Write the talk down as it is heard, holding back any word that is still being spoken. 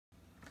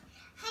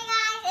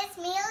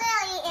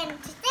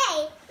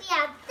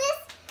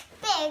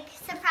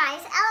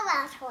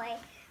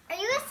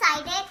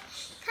excited?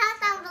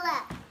 Comment down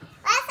below.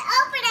 Let's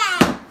open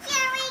it.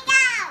 Here we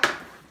go.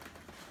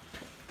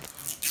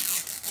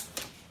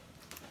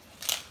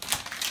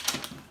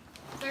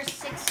 There's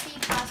 60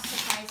 plus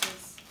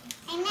surprises.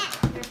 Amen.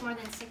 There's more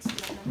than 60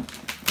 of them.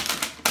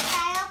 Should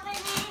I open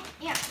it?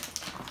 Yeah.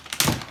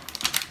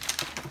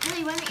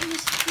 Lily, why don't you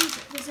just use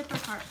the zipper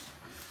part?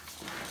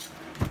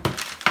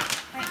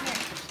 Right here.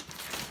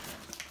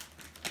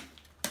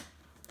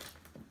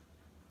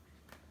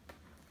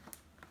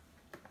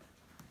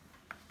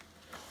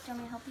 Do you want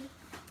me to help you?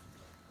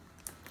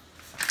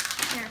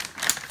 Here.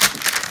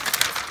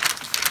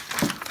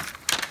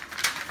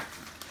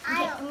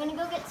 Okay, I'm gonna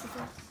go get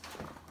scissors.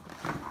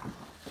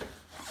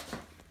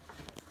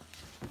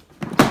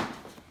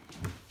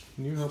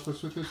 Can you help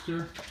us with this,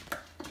 dear?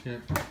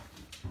 Can't.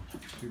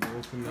 Do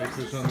both the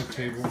knives on the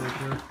table right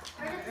there?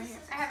 I have it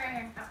right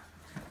here.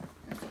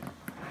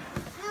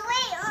 No,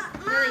 wait.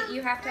 Mom, Lily,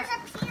 you have to. there's a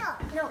peel.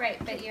 No, right,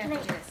 but you have to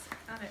do this.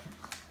 Got it.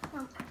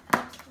 Mom. I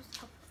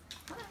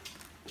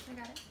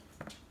got it.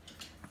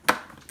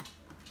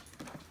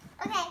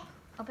 Okay.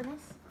 Open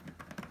this.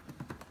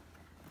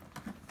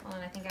 Hold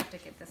on, I think I have to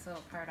get this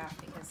little part off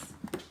because.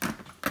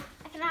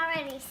 I can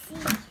already see. I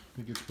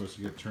think it's supposed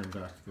to get turned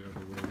back the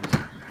other way.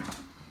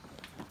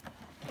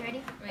 You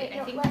ready? Wait, Wait, I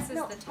no, think let's- this is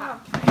no, the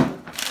top.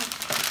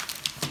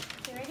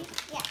 You ready?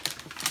 Yeah.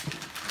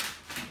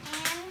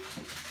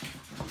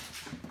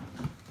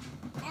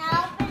 And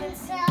I'll open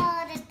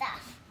all the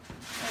stuff.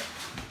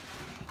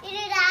 You do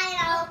that and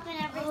I'll open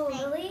everything. Oh,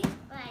 really?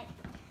 Right.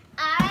 I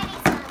already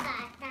saw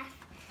that stuff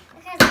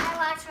because I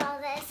watched all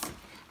this.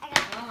 I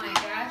got Oh my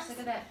gosh, look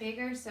at that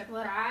bigger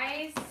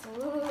surprise.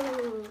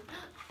 Ooh.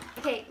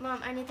 Okay, Mom,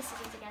 I need the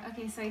scissors again.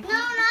 Okay, so I No, think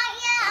not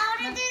yet. I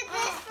want to do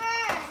this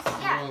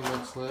first. Yeah. Come on,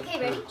 let's let Okay,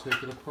 her ready?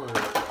 take it apart.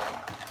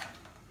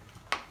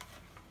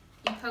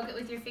 you poke it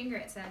with your finger,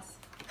 it says.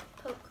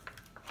 Poke.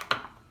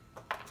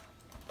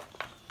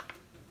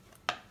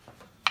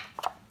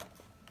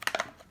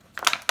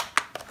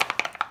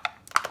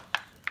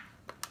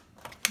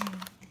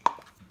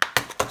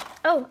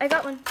 Oh, I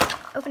got one.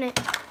 Open it.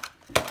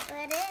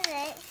 What is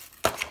it?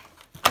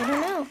 I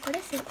don't know. What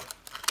is it?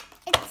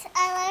 It's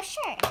a little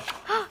shirt.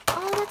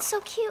 Oh, that's so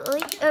cute,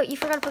 Lily. Oh, you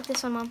forgot to poke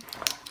this one, Mom.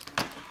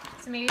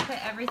 So maybe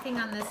put everything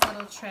on this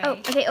little tray. Oh,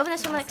 okay. Open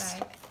this to one the next.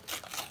 side.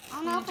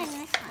 I'm gonna open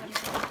this one.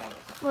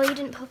 Well, you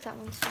didn't poke that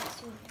one. So let's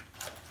do it.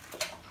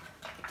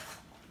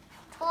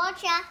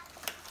 Told ya.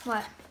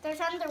 What? There's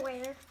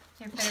underwear.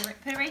 Here, put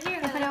it right here.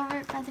 I put Lily. it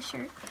over by the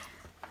shirt.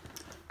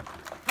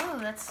 Oh,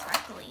 that's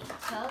sparkly.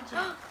 Sparkly.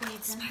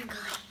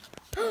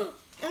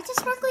 That's a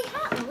sparkly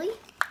hat, Lily.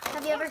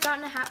 Have you ever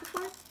gotten a hat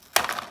before?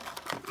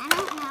 I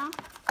don't know.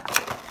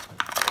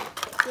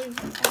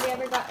 Have you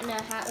ever gotten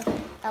a hat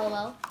with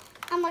L.O.L?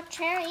 I'm a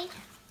cherry.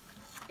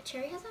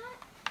 Cherry has a hat?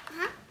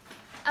 Huh?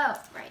 Oh,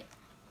 right.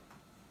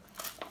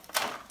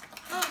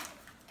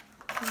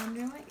 I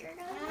wonder what you're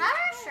gonna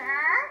Another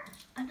shirt.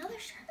 Another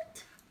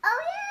shirt? Oh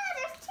yeah,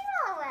 there's 2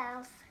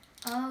 LOLs.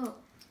 Oh,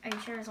 are you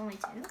sure there's only 2?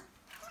 Yeah,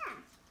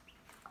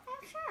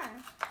 I'm sure.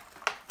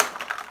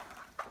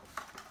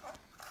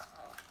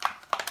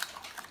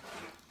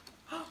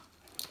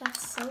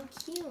 That's so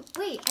cute.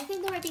 Wait, I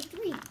think there might be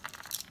 3. Do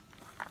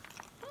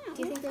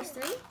you think there's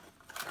 3?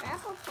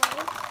 That's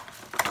okay.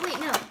 Oh, wait,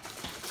 no.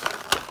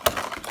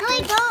 No, I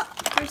don't.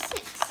 There's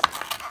 6.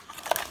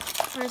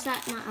 Or is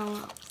that not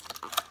L.O.L?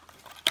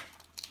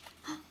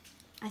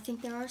 I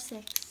think there are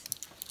 6.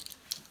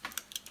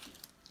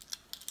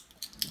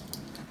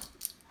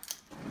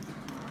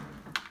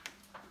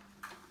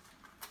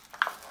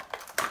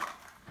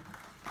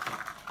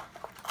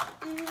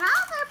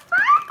 Another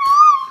purple.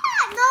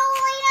 No,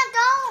 Leina,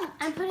 don't.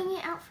 I'm putting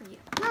it out for you.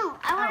 No,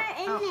 I want it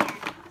in there.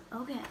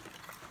 Okay.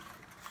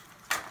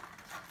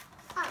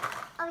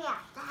 Oh yeah,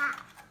 the hat.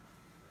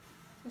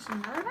 There's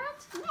another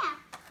hat? Yeah,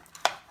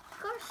 of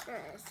course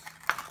there is.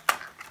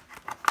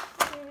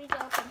 Here we go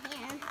from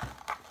here.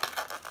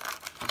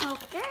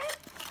 Okay,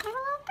 have a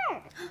little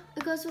bird.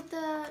 It goes with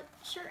the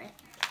shirt.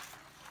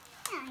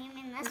 Yeah, you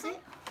mean this Is one?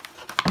 it?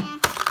 Yeah.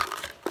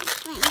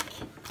 Think.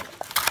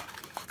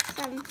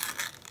 Some.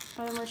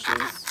 Are there more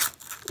shoes?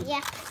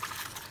 Yeah.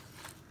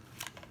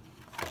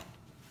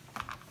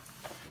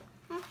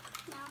 Huh?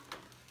 No.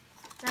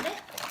 Is that it?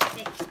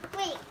 Okay.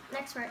 Wait.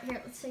 Next part.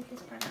 Here, let's take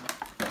this part out.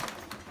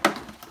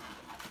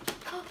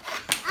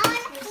 I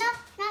want. No,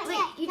 not Wait,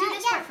 yet. you do not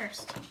this yet. part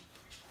first.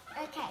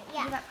 Okay. Do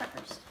Yeah. that part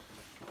first.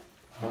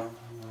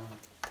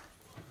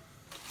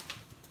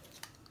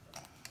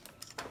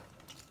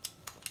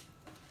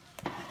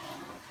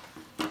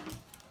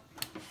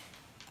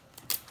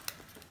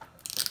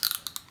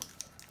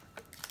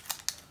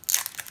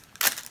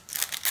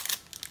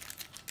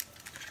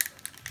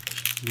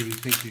 What do you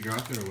think you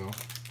got there, Will?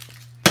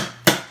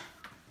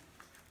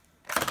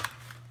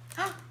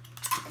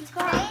 He's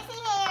got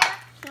Crazy hair.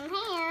 Some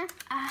hair.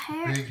 a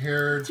hair. Big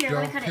hair, Here, let me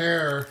don't cut it.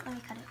 care. Let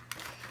me cut it.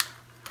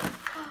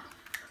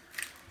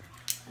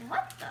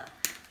 What the?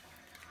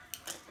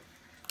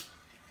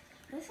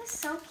 This is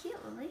so cute,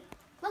 Lily.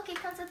 Look, it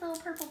comes with little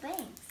purple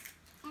bangs.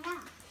 I know.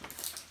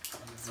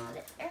 Let's put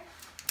it there.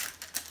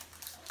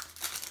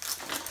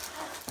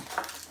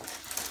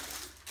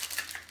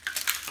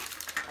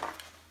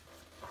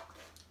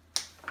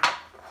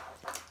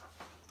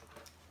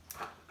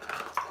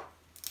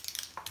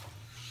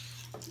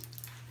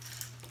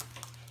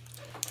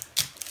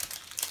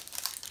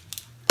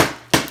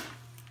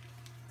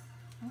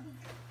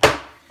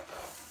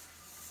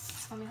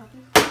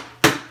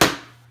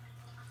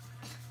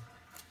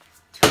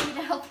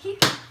 you.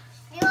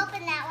 You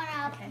open that one,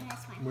 I'll open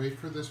this one. Wait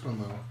for this one,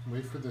 though.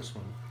 Wait for this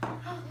one.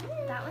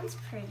 That one's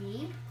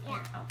pretty.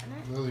 Yeah. Open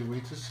it. Lily,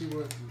 wait to see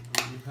what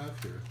you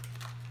have here.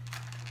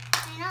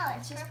 I know,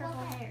 It's just purple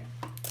hair.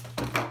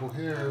 Purple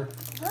hair.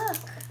 Look.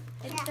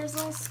 Yeah. There's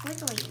little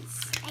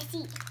squigglies. I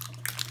see.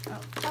 Oh.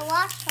 The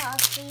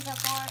washcloths, these are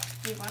for.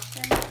 We watched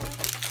them before.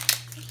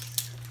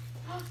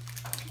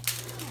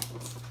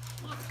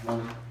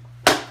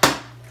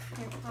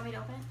 Here, want me to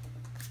open it?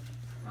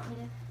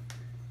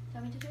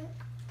 Want me to do it?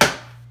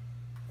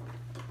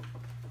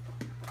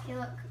 Okay,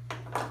 look.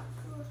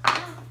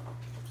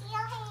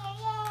 Teal hair,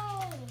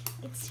 yay!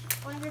 It's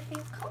one of your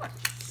favorite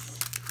colors.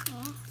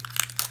 Yeah.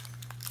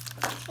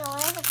 Teal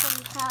is a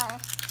pretty color.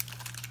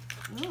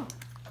 Ooh.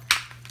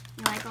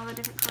 You like all the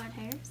different colored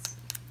hairs?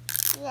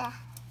 Yeah.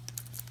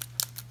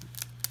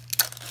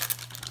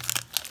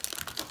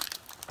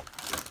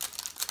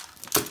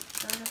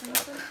 So is open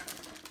this one?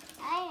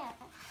 I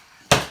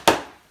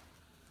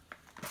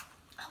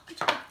Oh, good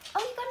job. Oh,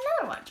 you got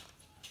another one.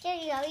 Here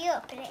you go, you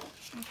open it.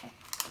 Okay.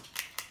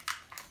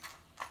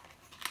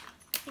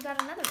 You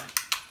got another one.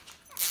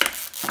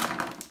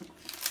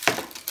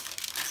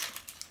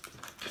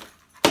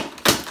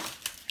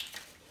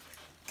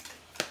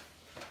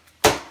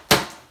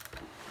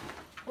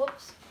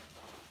 Whoops.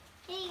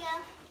 Here you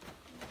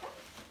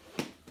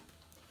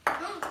go.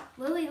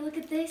 Lily, look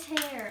at this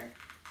hair.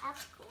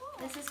 That's cool.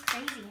 This is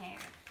crazy hair.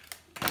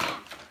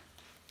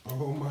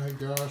 Oh my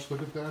gosh,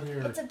 look at that hair.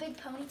 It's a big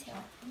ponytail.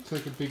 It's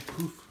like a big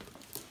poof.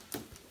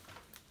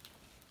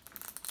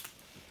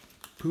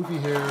 Poofy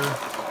hair.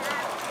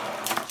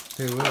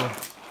 Hey, Lil.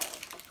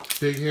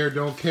 Big hair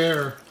don't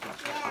care.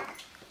 Yeah.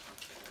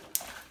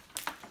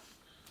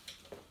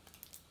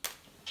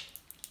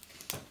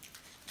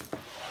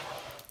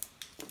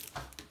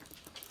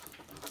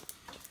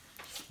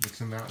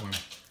 What's in that one?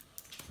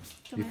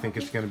 Do You think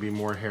it's going to be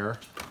more hair?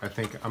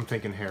 I'm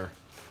thinking hair.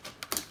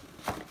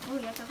 Oh, you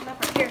have to open up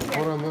right here.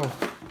 Hold on, Lil. You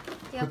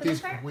Put open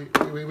these. this part? Wait.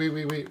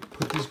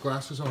 Put these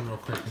glasses on real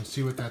quick and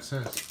see what that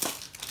says.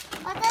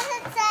 What does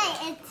it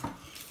say? It's.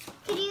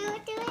 Could you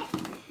do it?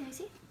 Let me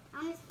see.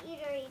 I want you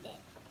to read it.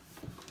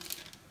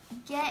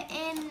 Get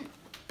in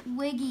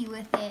wiggy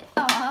with it.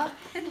 Uh-huh.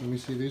 Let me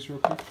see these real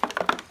quick.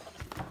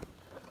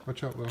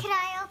 Watch out, Lil. Could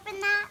I open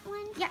that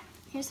one? Yeah.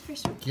 Here's the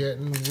first one.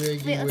 Getting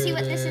wiggy Wait, let's with see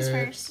what this is it.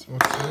 first.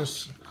 What's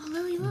this? Oh,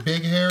 Lily, look.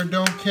 Big hair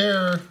don't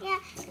care. Yeah.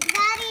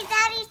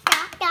 Daddy,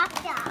 stop.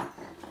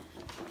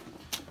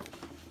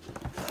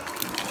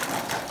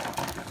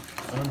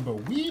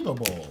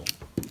 Unbelievable.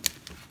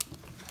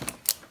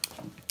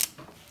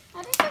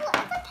 Oh, this is a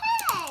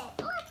pet.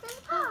 Look, there's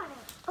a paw on it.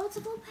 Oh, it's a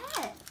little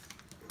pet.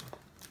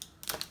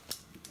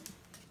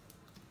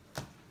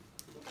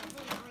 I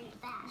didn't read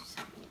that.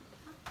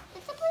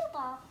 It's a blue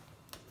ball.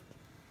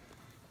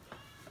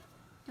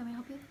 Do you want me to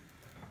help you?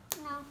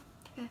 No.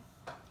 Okay.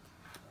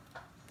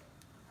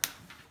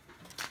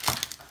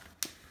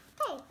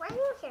 Hey, why are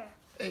you here?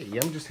 Hey,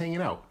 I'm just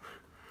hanging out.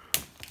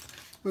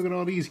 Look at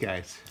all these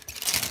guys.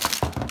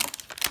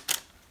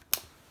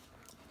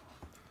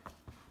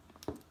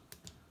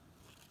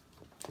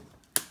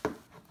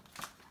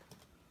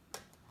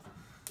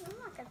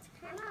 Look, it's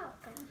kind of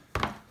open.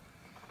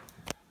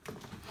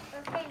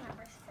 Okay,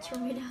 numbers. Do you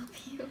want me to help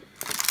you?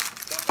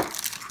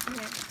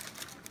 Here.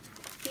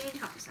 You need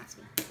help, that's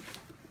me.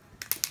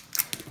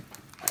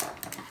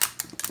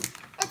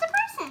 It's a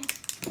person.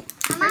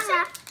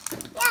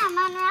 I'm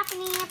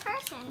unwrapping a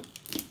person.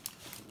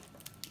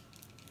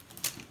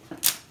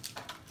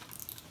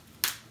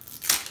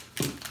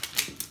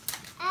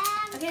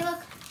 Okay,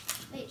 look.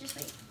 Wait, just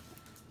wait.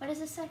 What does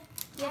this say?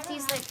 You have to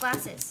use the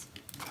glasses.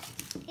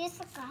 Use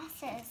the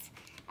glasses.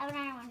 I have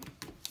another one.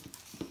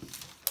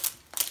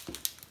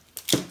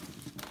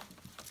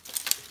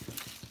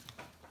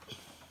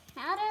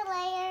 Outer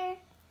layer.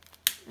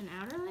 An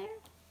outer layer?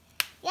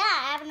 Yeah,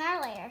 I have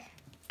another layer.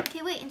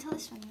 Okay, wait until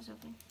this one is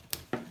open.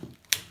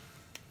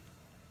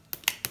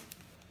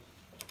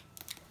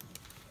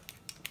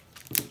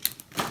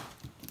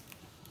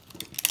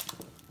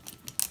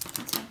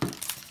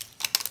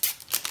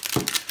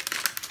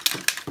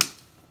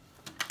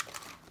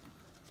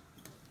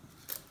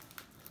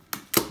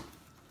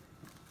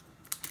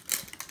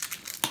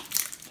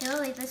 Okay,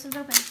 Lily, this one's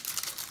open.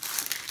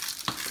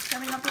 Do you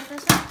want me to open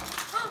this one?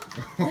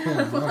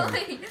 Oh, my.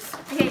 Lily.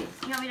 Okay,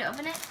 you want me to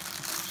open it?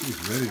 She's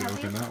ready to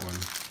open that one.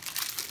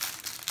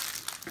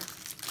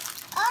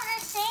 Oh,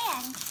 there's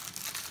sand.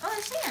 Oh,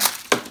 there's sand.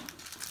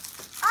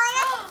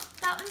 Oh,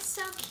 That one's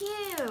so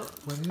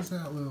cute. What is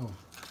that, Lil?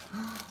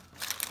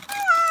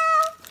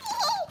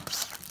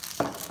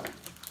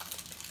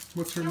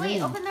 What's her Wait,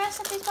 name? open the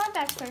rest of these bond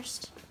bags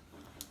first.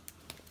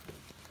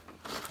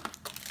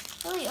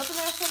 Lily, open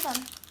the rest of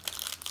them.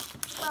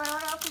 Oh, I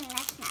want to open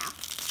this now.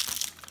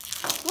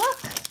 Look,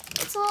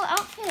 it's a little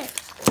outfit.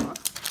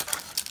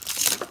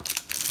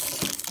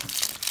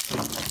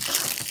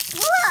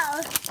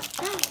 Whoa!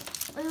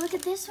 Wait, look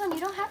at this one. You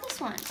don't have this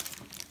one.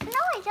 No,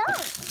 I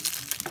don't.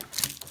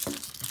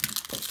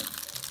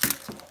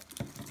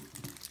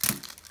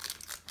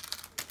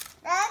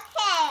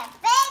 Okay,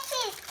 big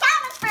piece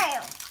coming for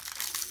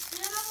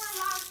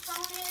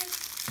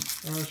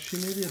She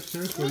may be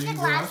upstairs, but Where's you the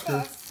can go ask her.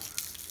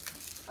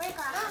 glasses? Where's the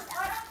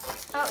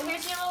glasses? Oh,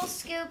 here's your little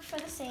scoop for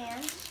the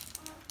sand.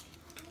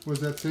 What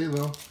does that say,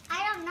 Lil?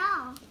 I don't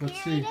know. Can Let's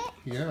you see. read it?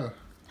 Yeah.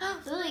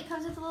 Lily, it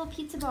comes with a little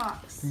pizza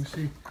box. Let me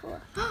see.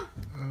 Cool.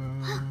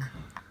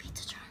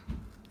 Pizza jar.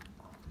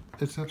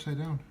 It's upside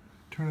down.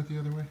 Turn it the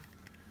other way.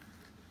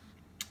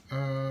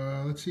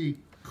 Let's see.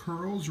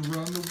 Curls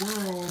run the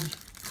world.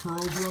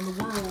 Curls run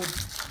the world.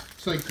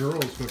 It's like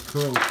girls with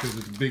curls because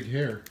it's big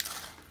hair.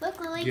 Look,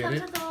 Lily, Get comes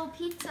it? with a little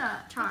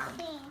pizza charm.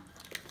 See.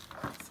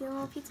 See a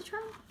little pizza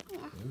charm? Yeah.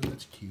 Oh,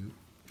 that's cute.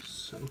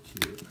 So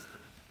cute.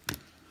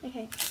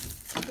 Okay. I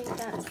think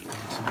that's...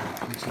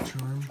 That's a pizza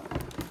charm.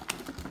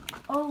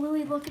 Oh,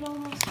 Lily, look at all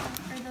those,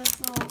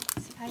 little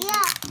surprises.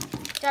 Yeah. Do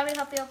you want me to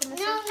help you open this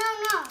No, one?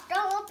 no.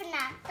 Don't open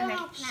that. Don't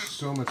Okay. open that.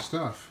 So much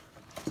stuff.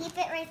 Keep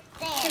it right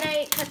there. Can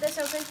I cut this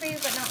open for you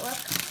but not look?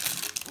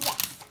 Yes.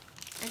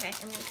 Okay,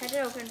 I'm going to cut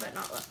it open but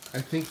not look.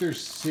 I think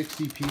there's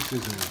 60 pieces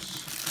in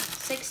this.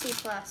 60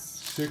 plus.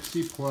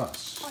 60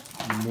 plus.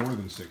 Okay. More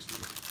than 60.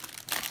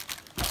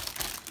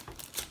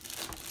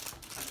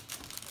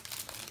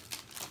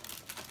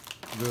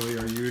 Lily,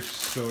 are you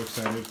so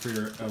excited for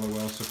your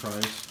L.O.L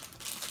surprise?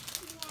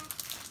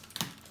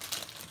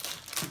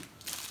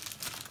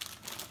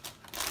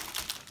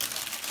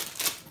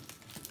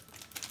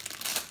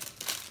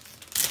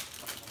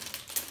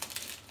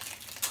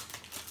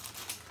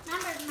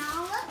 Remember,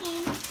 no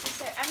looking.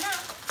 So, I'm not.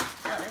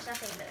 Oh, there's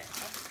nothing there.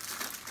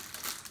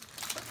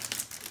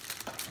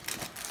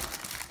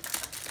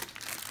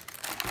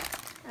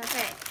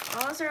 Okay,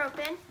 all those are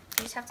open.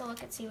 You just have to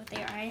look and see what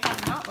they are. I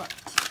have not looked.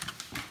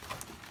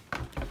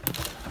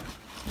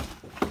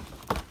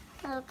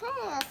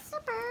 Okay, a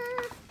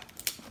zipper.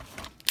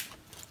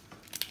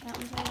 That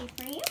one's ready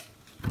for you.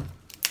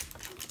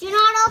 Do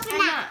not open I'm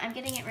that. not. I'm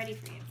getting it ready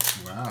for you.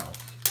 Wow.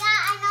 Yeah,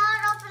 I know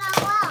it opened up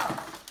well.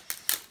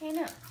 I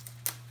know.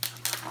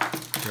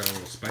 Got a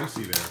little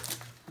spicy there.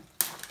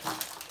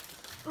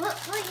 Look,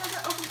 you have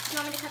to open. Do you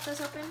want me to cut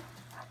those open?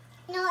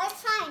 No,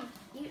 it's fine.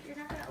 You're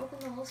not going to open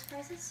the whole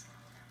surprises?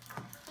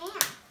 Yeah.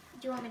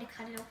 Do you want me to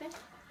cut it open?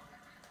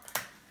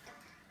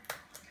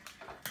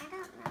 I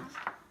don't know.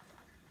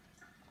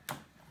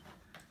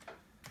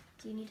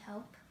 Do you need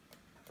help?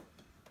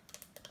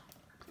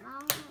 No.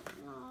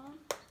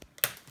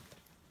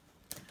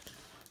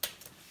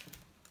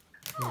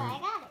 Oh, I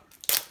got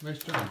it. Nice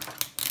job.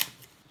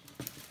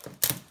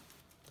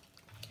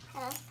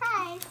 A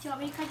surprise. Do you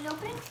want me to cut it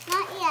open?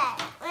 Not yet.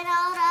 With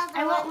all the other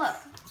I won't ones.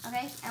 look.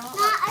 Okay? I won't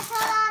No, look. until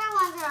the other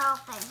ones are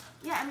open.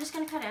 Yeah, I'm just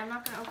going to cut it. I'm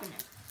not going to open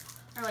it.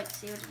 Or like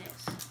see what it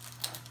is.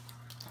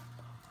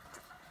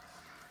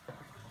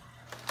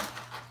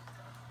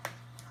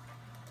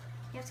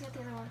 You have to get the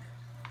other one.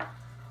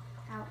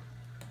 Out.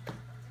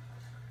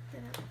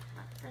 Get it.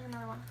 There's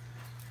another one.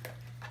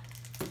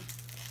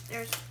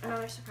 There's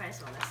another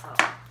surprise on this though.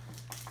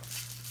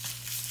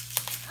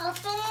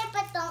 Open it,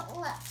 but don't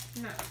look.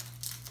 No.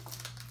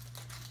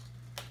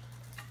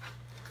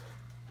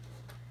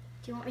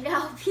 Do you want me to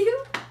help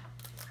you?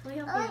 Let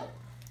me help you.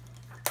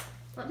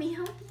 Let me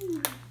help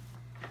you.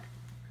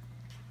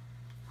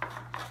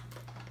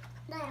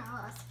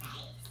 Little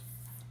space.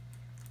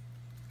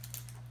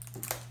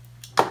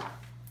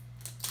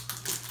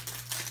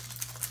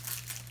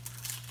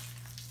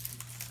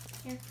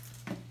 Here.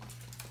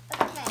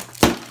 Okay.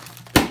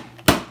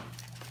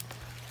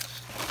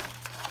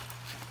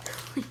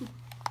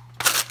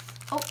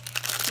 Oh,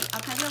 wait,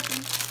 I'll cut it open.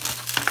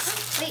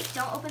 Wait,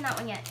 don't open that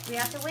one yet. We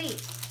have to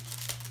wait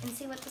and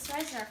see what the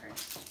surprises are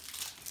first.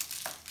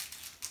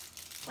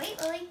 Wait,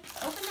 Lily,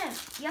 open them.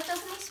 You have to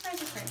open these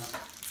surprises first.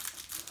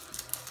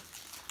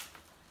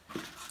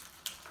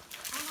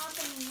 I'm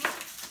opening it.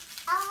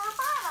 Oh,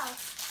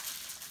 bottles.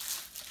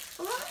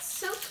 Oh, that's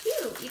so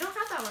cute. You don't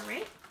have that one,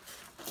 right?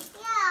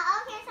 Yeah,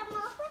 oh, here's some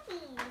more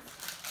cookies.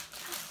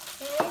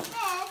 Here's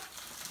this.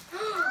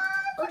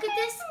 Look at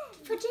this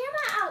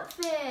pajama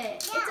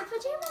outfit. Yeah. It's a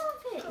pajama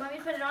outfit. You want me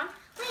to put it on?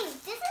 Wait,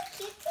 this is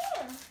cute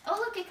too. Oh,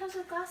 look, it comes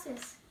with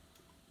glasses,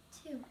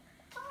 too.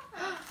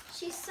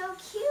 She's so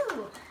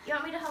cute. You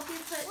want me to help you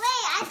put...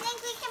 Wait, I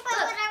think we can put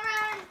Look. whatever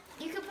on.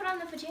 You could put on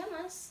the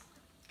pajamas,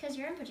 because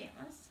you're in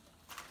pajamas.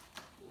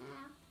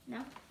 No.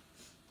 No?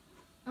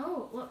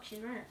 Oh, look, she's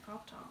wearing a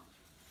crop top.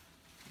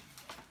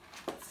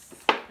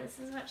 This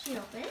is what she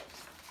opened.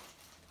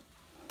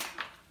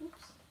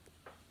 Oops.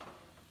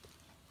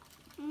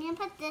 I'm gonna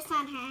put this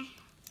on her.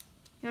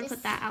 You want to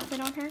put that outfit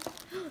on her?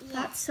 Yeah.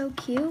 That's so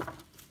cute.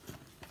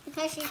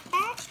 Because she's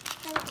fat.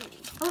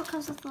 Oh, it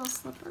comes with little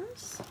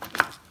slippers.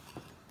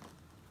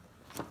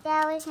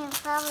 Yeah, we can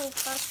probably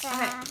put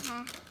that Okay.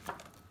 on her.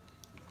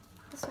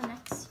 This one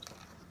next.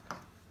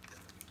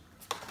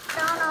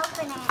 Don't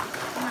open it.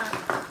 No.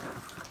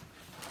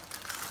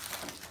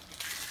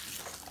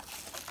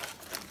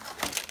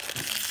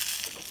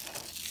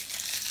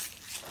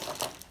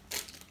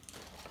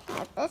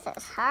 This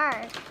is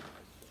hard.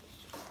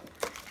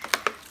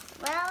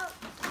 Well,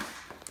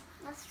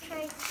 let's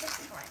try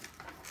this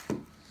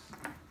one.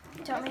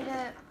 Do you want me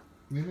to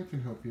Leina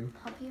can help you.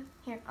 help you?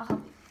 Here, I'll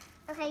help you.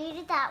 Okay, you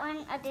did that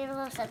one. I'll do the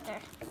little sister.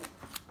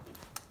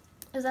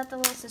 Is that the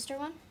little sister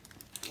one?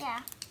 Yeah.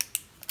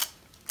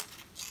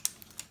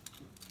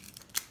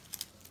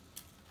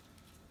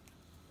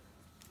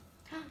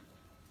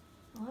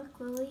 Look,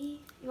 Lily.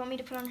 You want me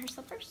to put on her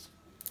slippers?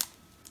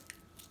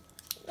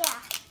 Yeah.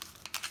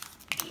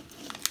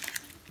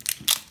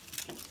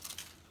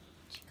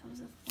 She comes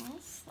with little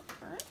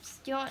slippers.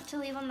 Do you want to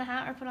leave on the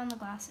hat or put on the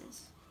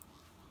glasses?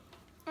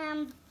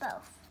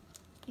 Both.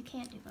 You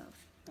can't do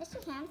both. Yes, you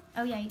can.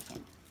 Oh yeah, you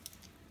can.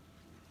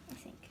 I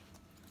think.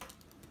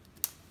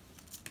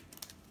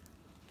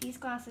 These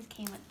glasses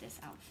came with this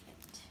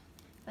outfit,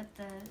 but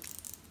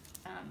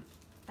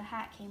the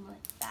hat came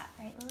with that,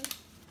 right, Lily?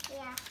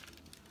 Yeah.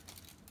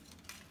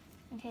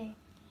 Okay,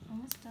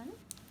 almost done.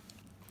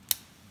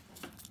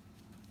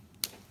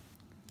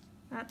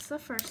 That's the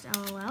first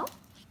L.O.L.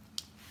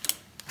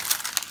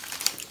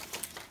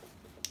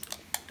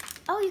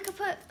 Oh, you could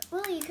put,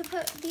 Lily, you could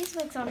put these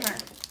wigs on her.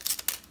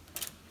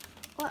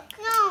 Look.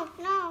 No,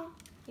 no,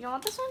 You don't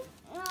want this one?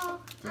 no. I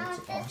That's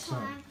want this awesome.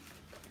 one.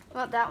 You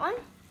want that one?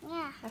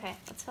 Yeah. Okay,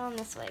 let's put on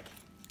this wig.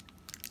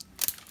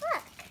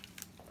 Look.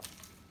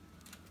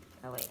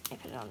 Oh wait, I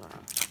put it on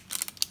wrong.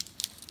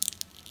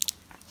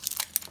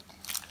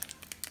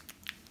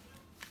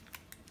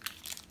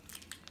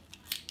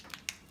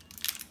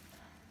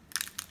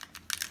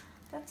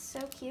 That's so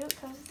cute. It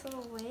comes with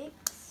little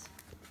wigs.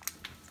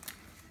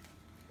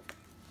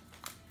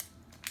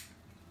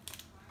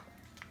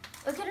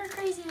 Look at her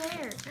crazy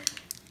hair.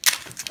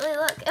 Wait,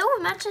 look. Oh,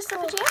 it matches the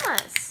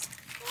pajamas.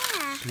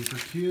 Yeah. Super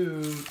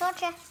cute.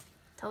 Told ya.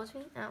 Told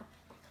me? No.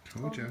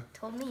 Told ya.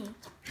 Told me.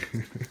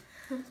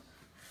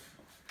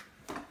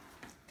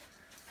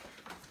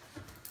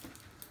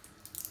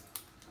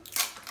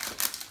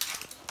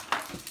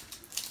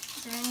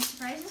 Is there any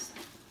surprises?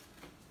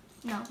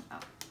 No. Oh.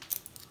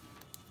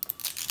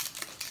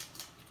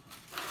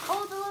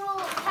 Oh, the little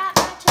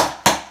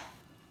hat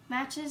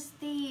matches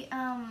the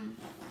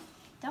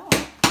doll.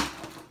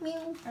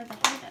 Meow. Or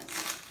the hair does.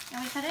 You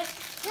want me to cut it?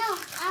 No,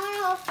 I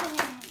want to open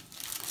it.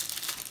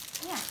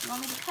 Yeah, you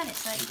want me to cut it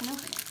so that you can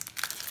open it.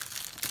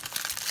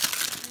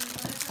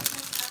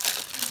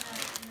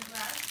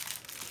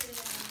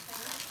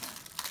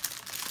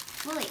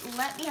 Lily,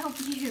 let me help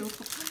you.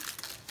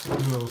 A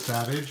little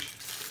savage.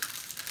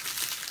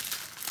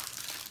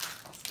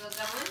 Still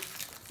going?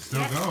 Still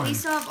Yes, going. we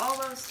still have all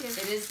those too.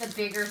 It is the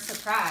bigger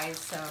surprise,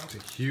 so. It's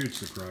a huge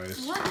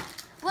surprise.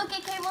 Look,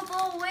 it came with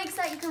little wigs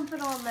that you can put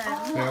on them.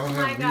 Oh, They all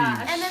my have gosh.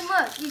 leaves. And then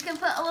look, you can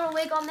put a little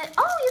wig on this.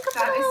 Oh, you can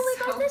That put a little is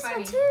wig on so this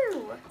funny. one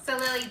too. So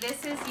Lily,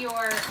 this is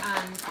your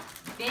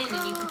bin,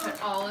 and you can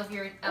put all of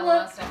your Look,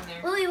 L.O.L stuff in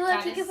there. Lily, look,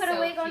 That you is can put a so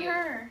wig on cute.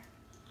 her.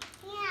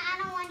 Yeah, I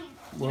don't want it.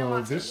 Well,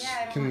 want to- this yeah,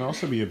 I don't can want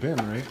also be a bin,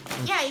 right?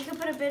 Yeah, you can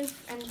put a bin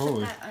and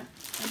Totally. put that on.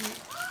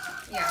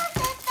 Yeah.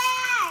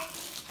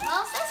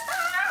 Oh, sister!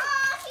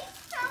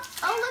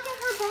 Oh, look at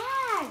her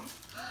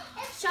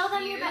bag. Show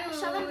them your bag.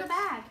 Show them the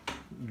bag.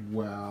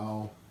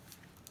 Wow.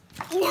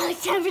 No,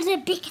 it's over the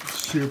big.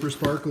 Super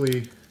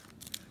sparkly.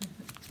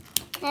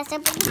 That's a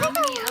big How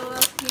many one.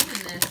 L.O.Ls came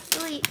in this?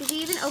 Lily, did you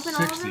even open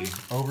all of them?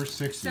 60. Over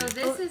 60. So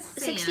this is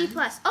sand. 60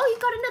 plus. Oh, you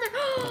got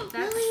another.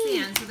 That's Lily.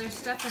 sand, so there's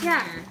stuff in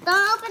Yeah. there.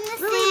 Don't open the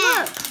Lily,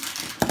 sand.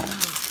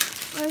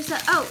 look. Where's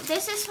the? Oh,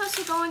 this is supposed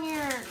to go in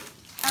your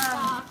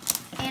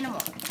animal,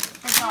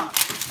 the dog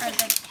or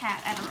the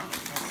cat. I don't know what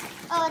it is.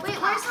 Oh, it's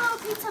Wait, where's the little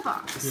pizza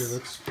box? Here,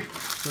 let's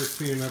start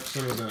cleaning up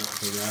some of the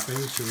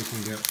wrapping so we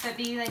can get. But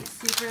be like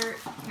super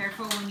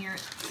careful when you're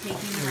taking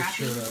the Make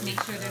sure wrappings. that Make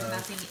sure we there's have-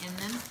 nothing in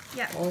them.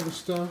 Yeah. all the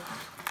stuff.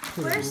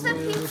 Put Where's it the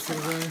way this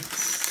pizza way.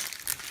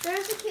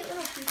 There's a cute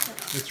little pizza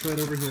box. It's right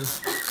over here.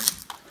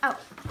 Oh,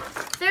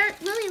 there,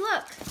 Lily,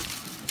 look.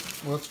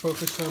 Well, let's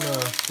focus on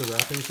the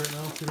wrappings right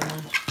now, if you don't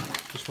mind.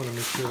 Just want to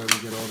make sure that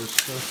we get all this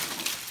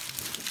stuff.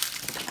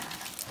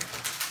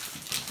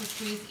 So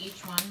squeeze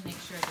each one. Make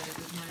sure that it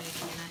doesn't have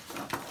anything in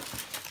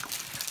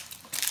it.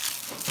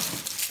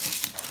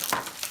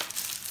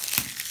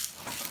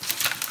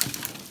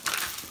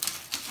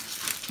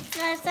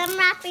 There's some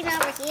wrapping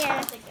over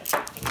here.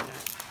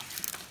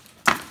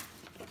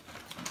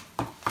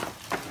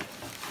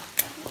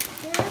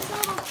 There's a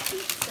little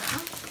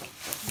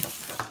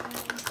pizza.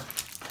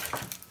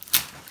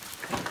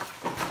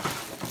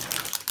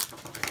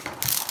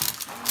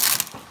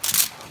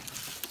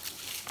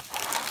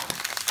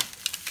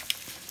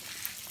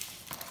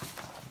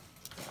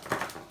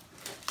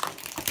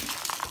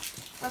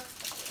 Look,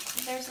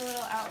 there's a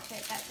little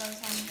outfit that goes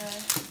on the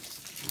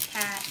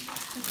cat.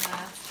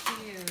 That's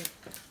cute.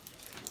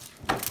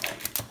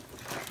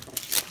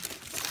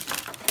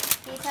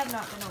 These have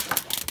not been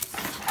opened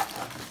yet.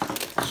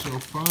 So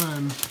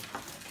fun.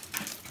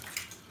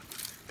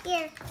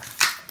 Here.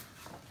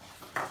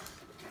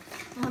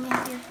 Let me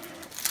help you.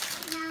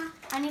 No.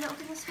 I need to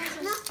open this one.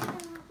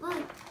 No.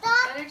 Lily.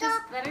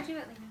 Let her do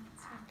it, Leina.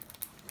 It's fine.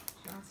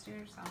 She wants to do it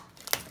herself.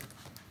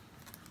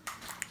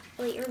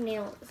 Wait, your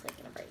nail is like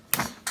gonna break.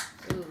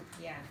 Ooh,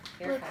 yeah.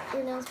 Look, Careful.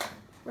 your nail's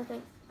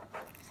ripping.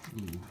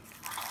 Ooh.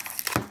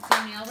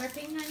 Some nail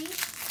ripping, honey?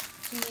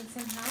 Do you need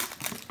some help?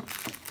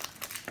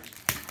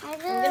 I'm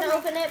gonna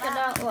open it, but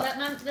not.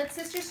 Well, Let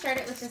sister start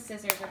it with the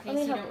scissors, okay?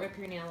 So you don't rip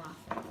your nail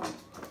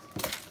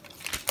off.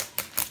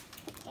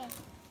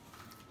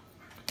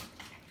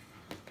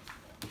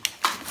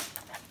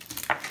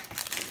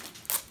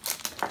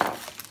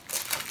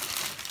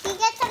 Can you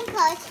get some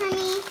clothes for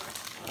me?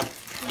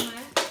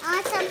 I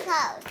want some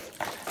clothes.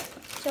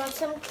 Do you want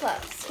some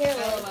clothes? Here,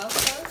 L.O.L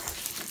clothes.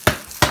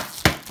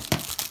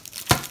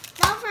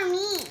 No, for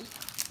me.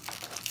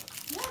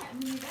 Yeah, I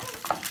mean, you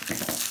got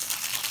it.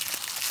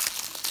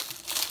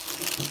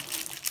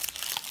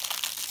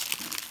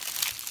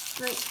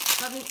 Wait,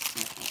 let me.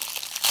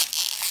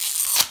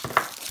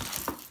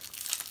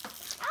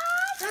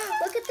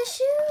 Look at the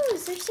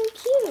shoes. They're so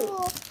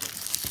cute.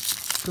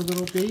 The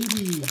little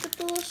baby. Look at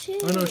the little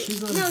shoes. Oh no,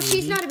 she's not a baby. No,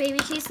 she's not a baby.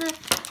 She's the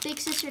big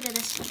sister to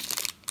this one.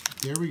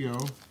 There we go.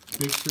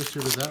 Big sister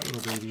to that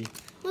little baby.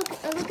 Look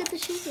at the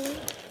shoes, Lily.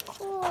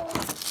 Cool.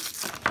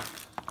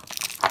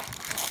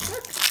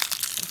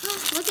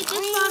 Look at this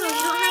bottle.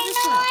 You don't have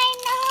this one. I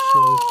know.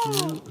 So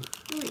cute.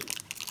 Lily.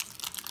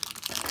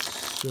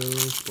 So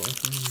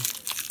sparkly.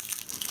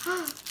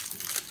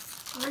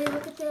 Lily,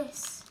 look at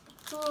this.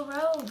 It's a little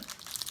robe.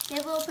 They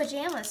have little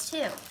pajamas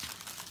too.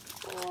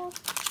 Cool.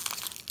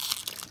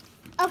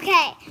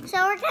 Okay, so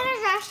we're gonna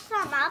dress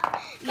them up.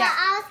 But Yeah.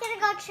 I was gonna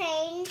go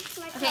change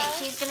my clothes. Okay,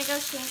 she's gonna go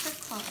change her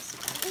clothes.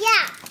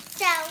 Yeah.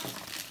 So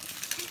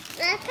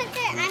let's put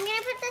this. I'm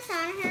gonna put this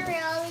on her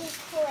really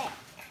quick.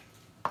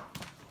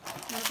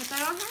 You wanna put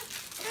that on her?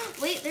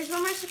 Wait, there's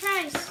one more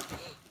surprise.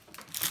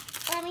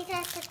 Let me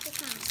just put this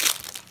on.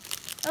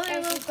 Oh,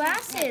 they're little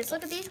glasses.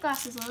 Look at these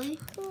glasses, Lily.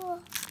 Cool.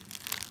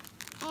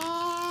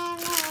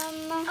 And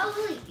Oh,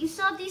 Lily, you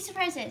still have these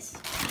surprises.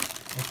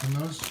 Open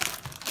those.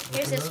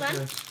 Here's Open this those one.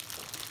 guys.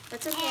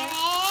 What's in and here?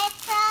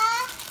 it's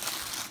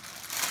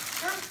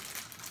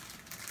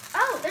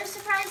Oh, there's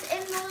surprise in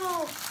the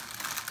little.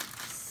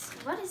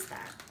 What is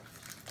that?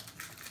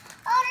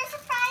 oh, there's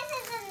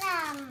surprises in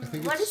them. I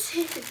think What it's,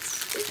 is it?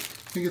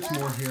 I think it's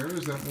more hair.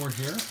 Is that more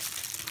hair?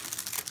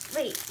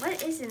 Wait,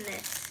 what is in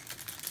this?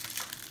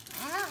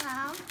 I don't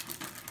know.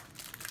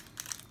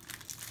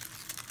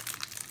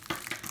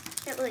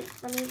 Here, Lily,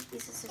 let me use the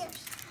scissors.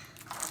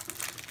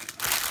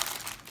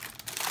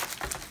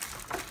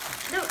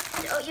 No,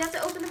 oh, you have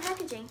to open the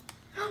packaging.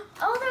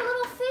 Oh, they're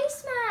little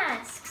face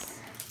masks.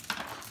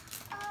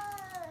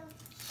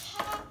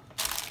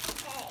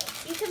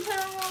 Okay. You can put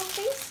on little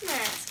face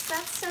masks.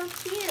 That's so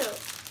cute.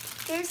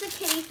 Here's a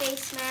kitty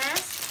face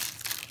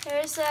mask.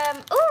 There's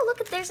oh, look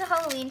at there's a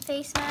Halloween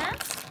face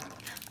mask.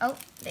 Oh,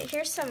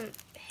 here's some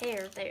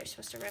hair that you're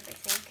supposed to rip, I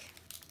think.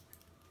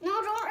 No,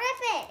 don't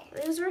rip it.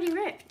 It was already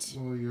ripped.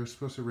 Well, you're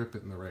supposed to rip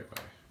it in the right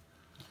way.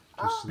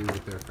 Just leave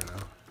it there for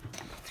now.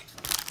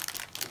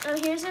 Oh,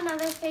 here's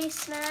another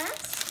face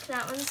mask.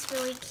 That one's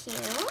really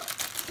cute.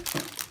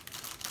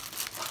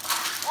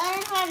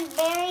 There's one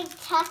very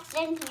tucked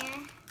in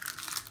here.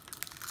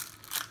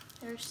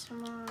 There's some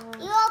more.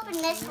 You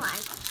open this one.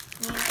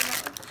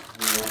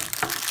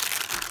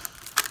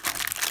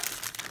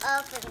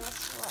 Open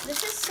this one.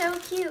 This is so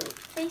cute.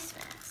 Face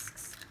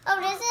masks. Oh,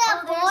 this is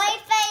a boy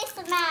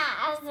face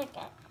mask. Look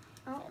at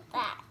Oh,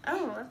 that.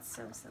 oh, that's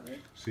so silly.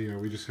 So yeah,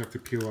 we just have to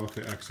peel off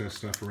the excess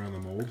stuff around the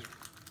mold.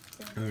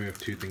 And then we have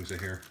two things of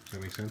hair. Does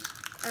that make sense?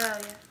 Oh,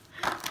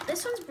 yeah.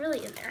 This one's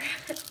really in there.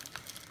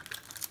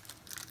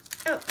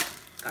 Oh,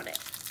 got it.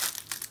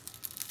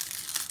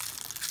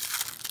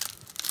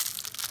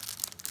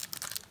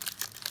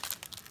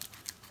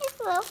 It's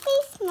a little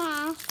face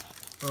mask.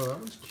 Oh, that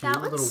one's cute. That A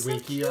one's little so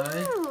winky cute.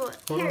 eye.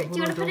 Hold Here, on, do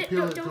you want to put don't it? peel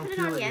No, it. don't put it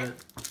peel on yet.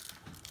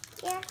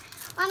 Here.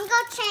 I'm going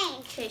to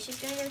change. Okay, she's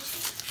gonna go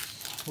change.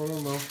 Hold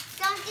on, Lo.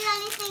 Don't do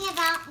anything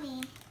about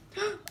me.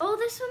 Oh,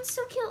 this one's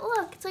so cute.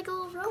 Look, it's like a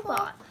little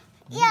robot.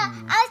 Yeah,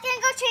 I was going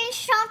to go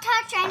change. Don't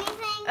touch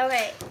anything.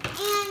 Okay.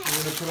 And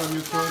You're gonna put on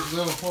your clothes,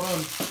 Lo. Hold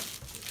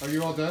on. Are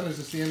you all done? Is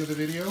this the end of the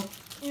video?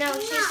 No,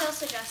 she's still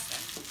suggesting.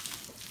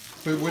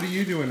 But what are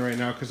you doing right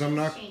now? Because I'm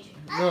not. Changing.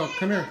 No,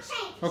 come here.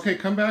 Okay,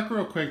 come back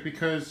real quick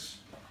because.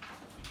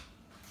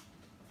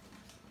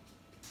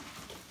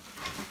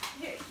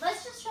 Here,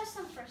 let's just dress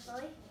them first,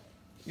 Lily.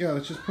 Yeah,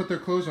 let's just put their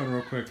clothes on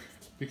real quick.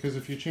 Because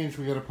if you change,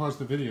 we gotta pause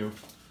the video.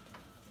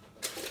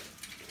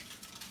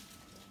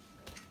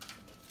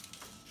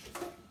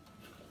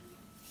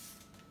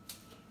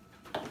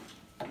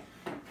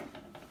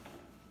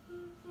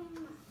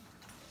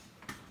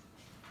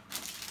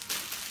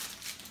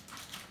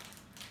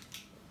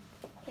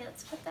 Okay,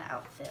 let's put the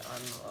outfit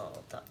on the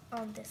little,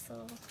 on this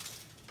little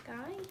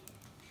guy.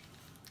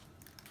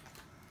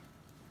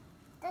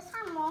 this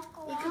one won't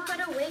go You on. could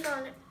put a wig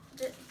on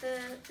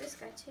this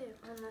guy too,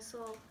 on this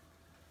little.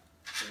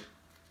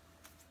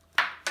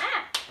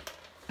 Ah!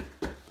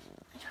 I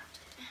dropped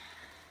it.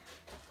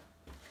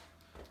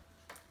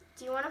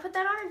 Do you want to put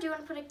that on, or do you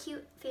want to put a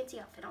cute, fancy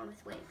outfit on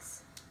with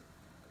wigs?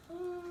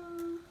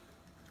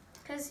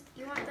 Because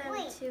you want them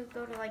Wait. to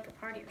go to like a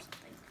party or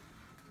something.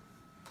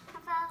 How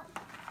about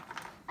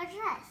a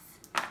dress?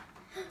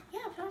 Yeah,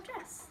 put on a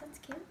dress. That's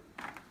cute.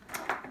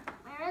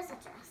 Where is a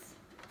dress?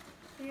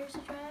 Here's a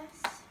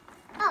dress.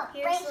 Oh,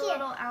 Here's right the here.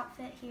 little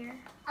outfit here.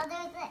 Oh,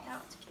 there's this. That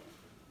one's cute.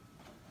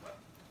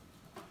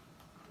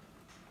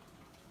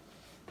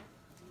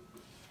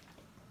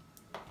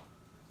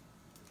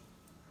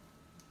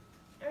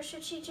 Or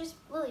should she just,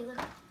 Lily, look.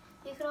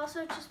 You could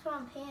also just put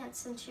on pants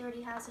since she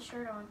already has a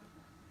shirt on.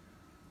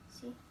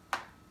 See?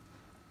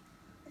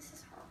 This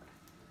is hard.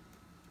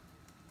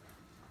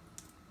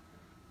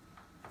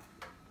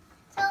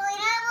 So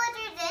Leina will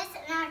do this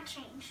and I'll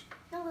change.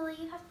 No, Lily,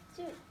 you have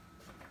to do it.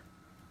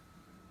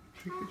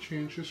 She could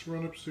change. Just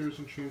run upstairs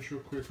and change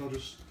real quick. I'll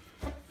just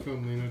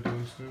film Leina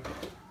doing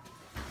stuff.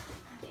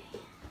 Okay.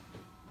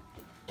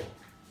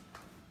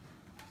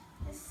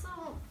 This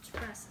little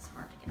dress is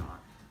hard to get on.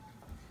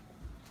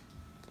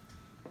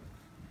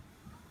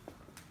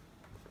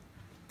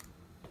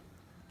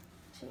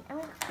 Actually, I'm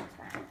gonna fix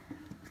that.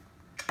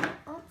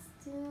 Let's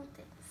do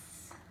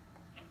this.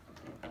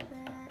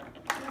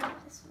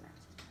 This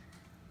matches.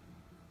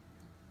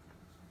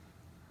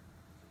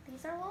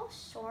 These are little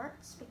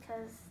shorts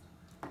because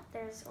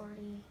there's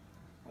already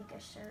like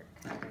a shirt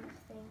kind of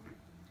thing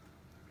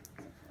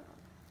to put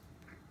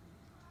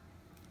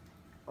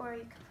on. Or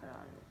you could put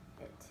on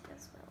it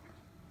as well.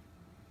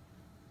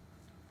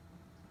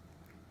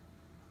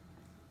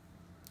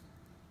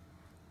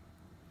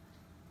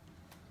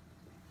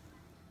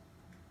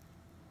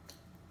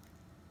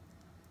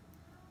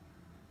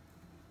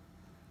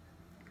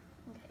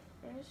 Okay,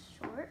 there's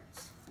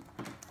shorts.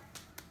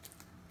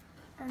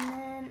 And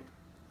then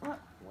what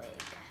wig?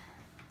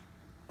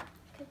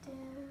 Could do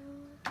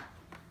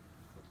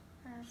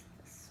there's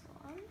this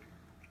one.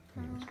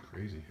 That's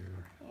crazy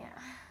hair.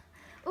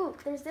 Yeah. Ooh,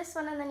 there's this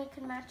one, and then you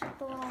can match up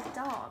the little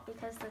dog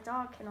because the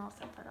dog can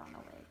also put on a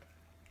wig.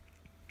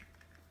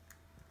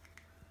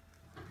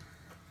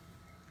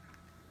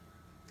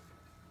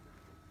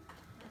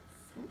 Let's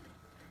see.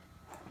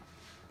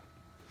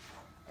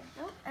 There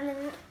we go. And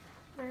then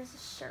there's a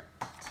shirt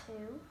too.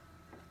 You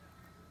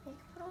can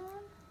put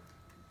on.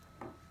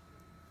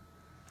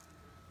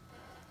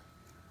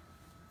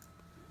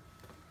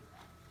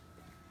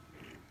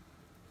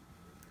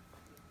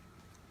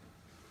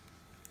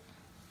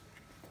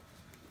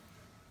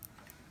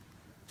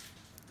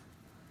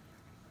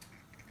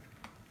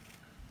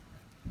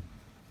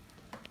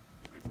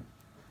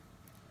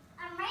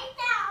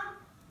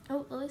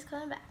 Oh, Lily's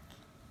coming back.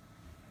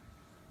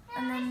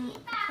 And then you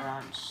put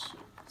on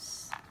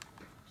shoes.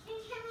 Can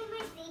you show me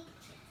my feet?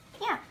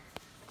 Yeah.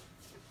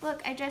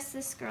 Look, I dressed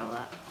this girl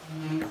up.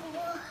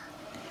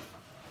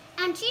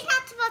 And she's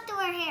not supposed to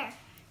wear hair.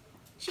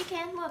 She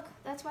can, look.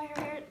 That's why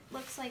her hair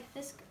looks like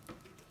this.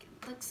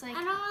 Looks like.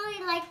 I don't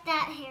really like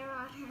that hair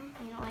on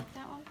her. You don't like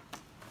that one?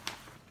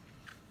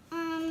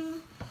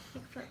 Um,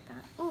 You could put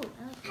that. Ooh,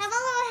 I like this. have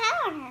a little head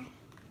on her.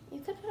 You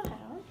could put a hat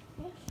on.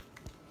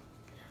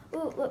 Yeah.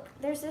 Ooh, look.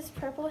 There's this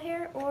purple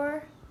hair,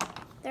 or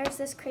there's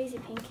this crazy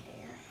pink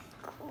hair.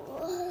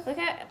 Cool. Look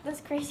at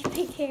this crazy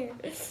pink hair.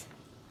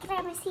 Can I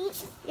have a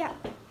seat? Yeah.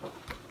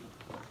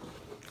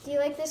 Do you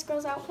like this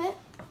girl's outfit?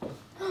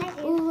 I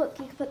do. Ooh, look,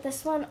 you can put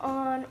this one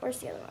on. Where's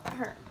the other one?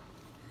 Her.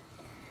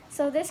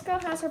 So this girl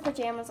has her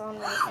pajamas on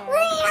right now.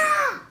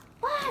 Leina!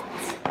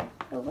 What?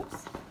 Oh,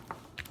 whoops.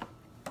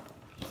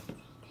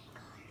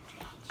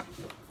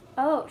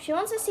 Oh, she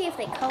wants to see if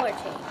they color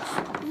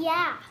change.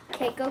 Yeah.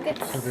 Okay, go get.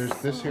 So there's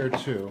this hair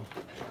too.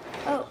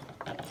 Oh,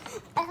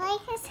 I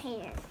like his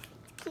hair.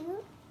 It's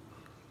cute.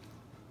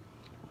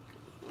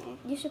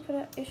 you should put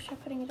it. You should try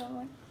putting it on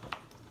one.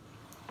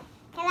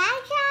 Can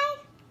I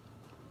try?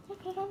 Yeah,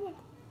 put it on one.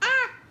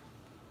 Ah!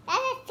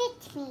 That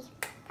fits me.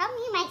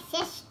 Probably my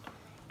sister.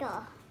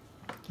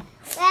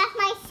 That's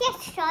my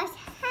sister's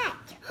hat.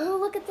 Oh,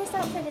 look at this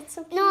outfit. It's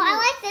so cute. No,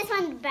 I like this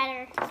one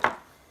better.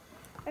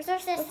 Where's her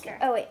sister?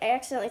 Oh wait, I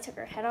accidentally took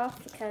her head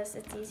off because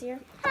it's easier.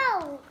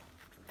 How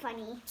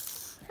funny.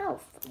 How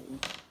funny.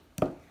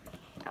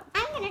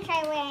 I'm gonna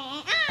try wearing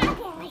it. Ah, I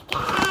can't like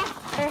that.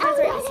 Her heads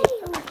are easy.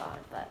 Oh my god,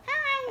 but.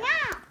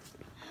 Ah,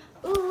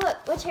 Ooh,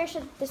 look. Which hair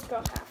should this girl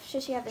have?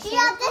 Should she have this no. She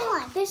hair? got this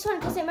one. This one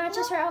because it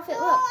matches her outfit.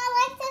 No, Look.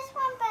 I like this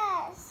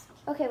one best.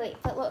 Okay, wait,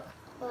 but look.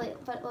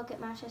 But look,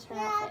 it matches her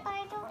Yeah, outfit. but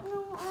I don't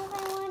know if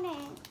I want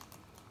it.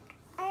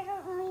 I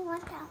don't really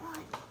want that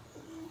one.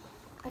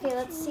 Okay,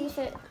 let's see if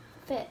it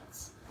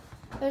fits.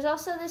 There's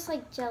also this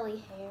like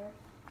jelly hair.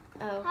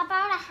 Oh. How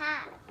about a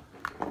hat?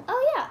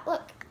 Oh yeah,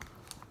 look.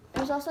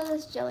 There's also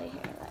this jelly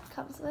hair that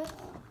comes with.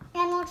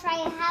 Then we'll try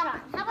a hat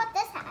on. How about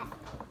this hat?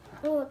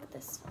 Oh, look at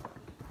this.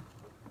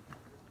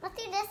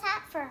 Let's do this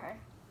hat for her.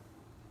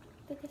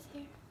 Look at this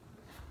hair.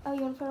 Oh,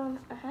 you want to put on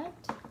a hat?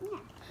 Yeah.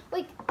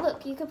 Wait,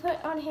 look. You can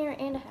put on hair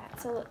and a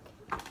hat. So look.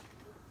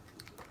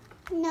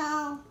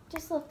 No,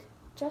 Just look.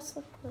 Just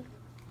look. Look.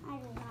 I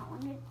do not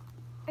want to.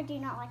 I do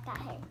not like that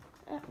hair.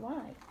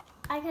 Why?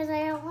 Because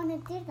I don't want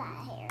to do that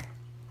hair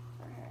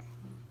for her.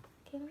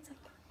 Okay, 1 second.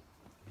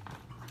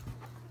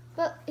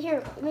 But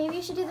here, maybe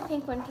you should do the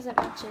pink one because it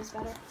matches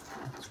better.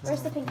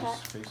 Where's the pink hat?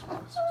 Face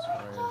masks,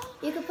 right?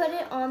 You could put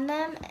it on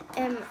them,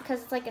 and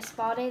because it's like a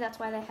spa day, that's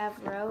why they have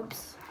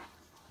robes.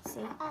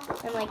 See,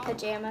 and like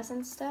pajamas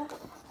and stuff.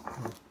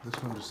 Oh, this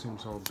one just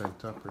seems all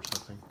bent up or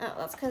something. Oh,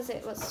 that's because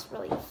it was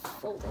really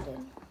folded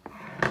in.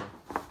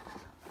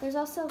 There's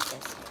also this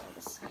hair.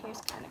 This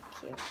hair's kind of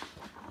cute.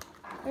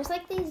 There's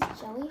like these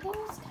jelly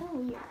hairs. Kind of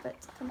weird, but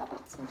it's kind of cool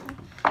at the same time.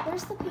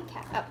 There's the pink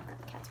cat. Oh,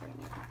 the cat's right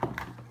here.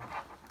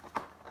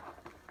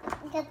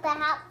 Because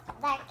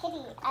that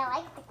kitty, I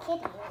like the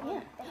kitty.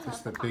 Yeah.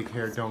 It's the big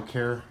hair don't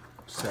care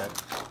set.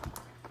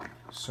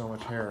 So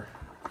much hair.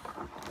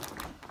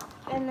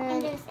 And then,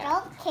 And there's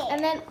don't care.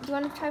 and then, do you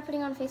want to try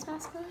putting on a face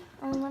mask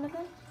on one of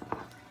them?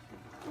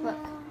 Look,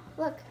 No.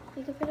 look,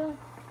 you can put it on.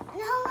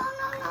 No.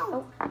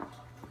 Oh,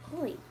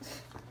 really?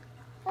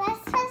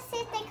 Let's just see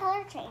if they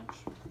color change.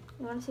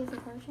 You want to see if the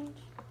color change?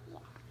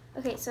 Yeah.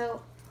 Okay, so,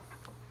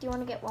 do you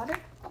want to get water?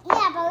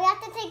 Yeah, but we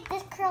have to take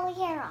this curly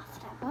hair off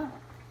them. Oh.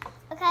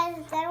 Because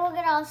then we'll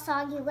get all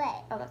soggy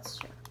wet. Oh, that's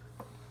true.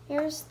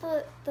 Here's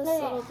this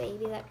little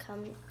baby that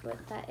comes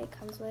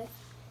with,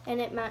 and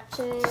it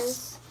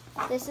matches.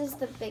 This is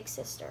the big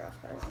sister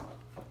of her.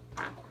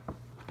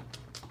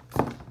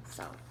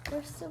 So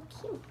they're so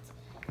cute.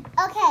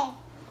 Okay.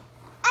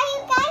 Are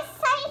you guys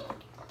excited to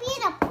be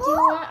in a pool? Do you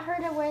want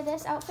her to wear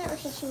this outfit, or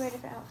should she wear a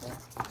different outfit?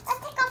 Let's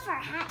take off our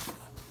hats.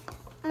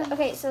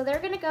 Okay, so they're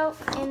gonna go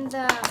in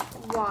the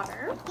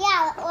water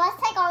Yeah, let's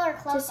take all their to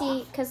clothes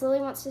see, off. because Lily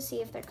wants to see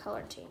if they're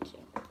color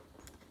changing.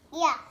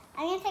 Yeah,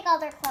 I'm going to take all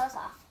their clothes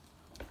off.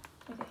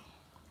 Okay.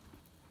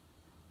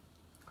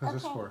 What's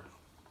this Okay. for?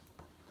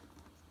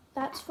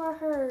 That's for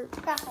her.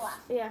 Scruffle off.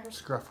 Yeah, her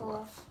Scruffle scruffle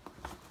off.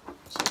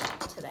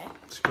 off today.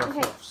 Scruff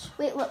Okay, offs.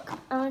 wait, look.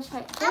 I want to try.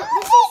 I'm going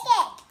to take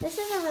it. This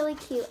is a really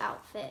cute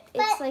outfit.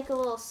 But- It's like a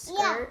little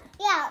skirt.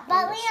 Yeah, but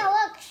and a Leina,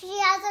 look, she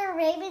has a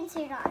raven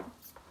suit on.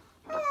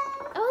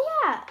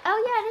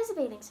 Oh yeah, it is a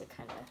bathing suit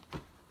kind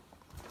of.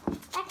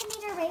 I can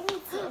need a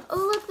raven suit. Oh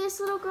look, this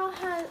little girl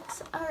has,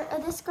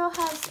 this girl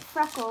has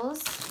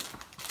freckles.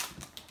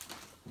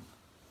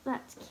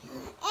 That's cute.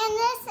 And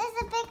this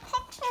is a big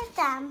picture of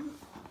them.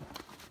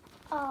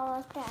 Oh,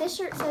 look at This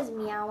shirt says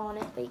meow on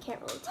it, but you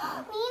can't really tell.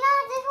 Leina,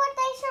 this is what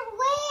they should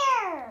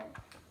wear.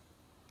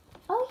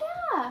 Oh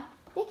yeah,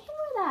 they can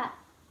wear that.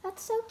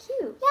 That's so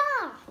cute.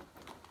 Yeah.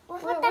 We'll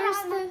put that Where's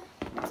on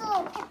the? It's a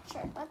little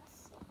picture. Okay.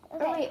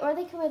 Oh wait, or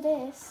they can wear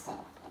this.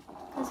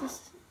 'Cause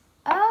this.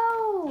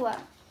 Oh.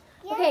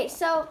 Yeah. Okay,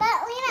 so But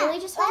Leina, Lily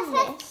just found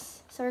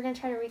this, so we're gonna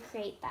try to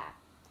recreate that.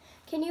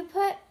 Can you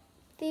put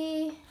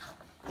the?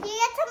 Can you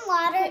get some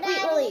water, Wait,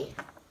 Daddy? Lily.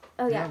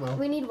 Oh yeah, Yeah, Lil.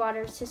 we need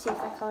water to see if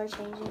they're color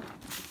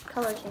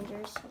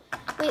changers.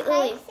 Wait,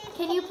 Lily,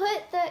 can you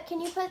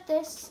put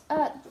this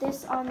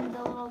this on the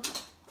little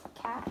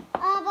cat?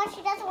 But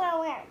she doesn't want to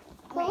wear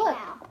it Well, right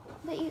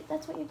look. now.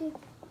 That's what you do.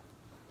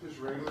 Just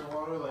regular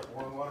water, like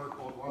warm water,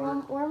 cold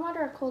water? Warm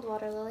water or cold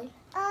water, Lily?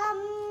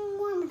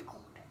 Warm and cold.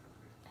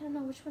 I don't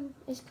know which one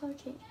is color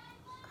change.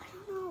 I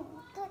don't know.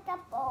 Look at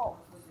both.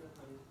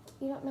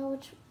 You don't know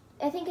which.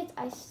 I think it's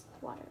ice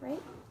water,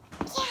 right?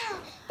 Yeah.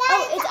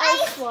 Oh, it's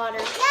ice water.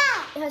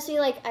 Yeah. It has to be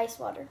like ice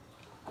water.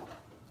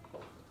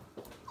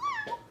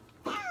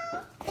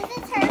 This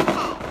is her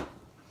pet.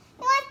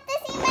 Who wants to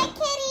see my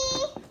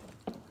kitty?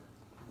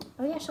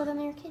 Oh yeah, show them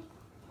your kid.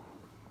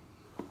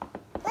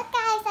 Look,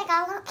 guys, I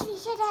got a little kitty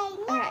today.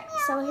 All right,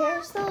 so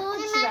here's the little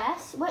And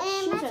dress. What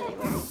and shoes my- are they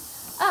wearing?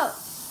 Oh.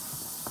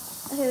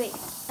 Okay, wait.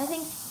 I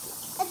think.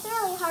 It's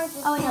really hard to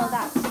Oh, I know tell.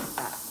 that's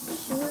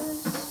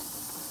shoes.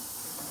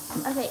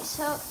 Okay,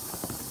 so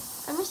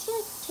I'm just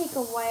gonna take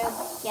a wild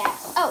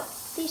guess. Oh,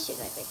 these shoes,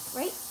 I think,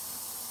 right?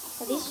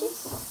 Are these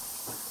shoes?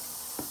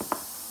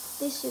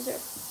 These shoes are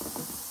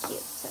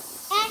cute. So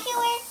And she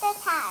wears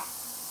this hat.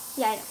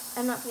 yeah, I know.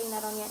 I'm not putting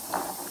that on yet.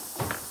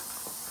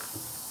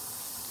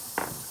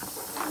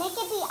 Make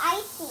it be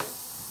icy.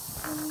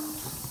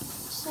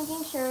 Just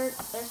making sure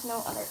there's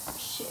no other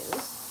shoes.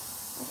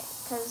 Okay,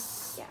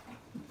 because yeah.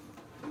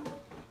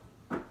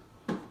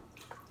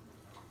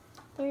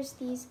 There's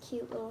these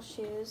cute little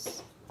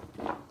shoes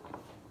that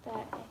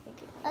I think.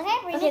 Okay,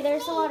 bring Okay, it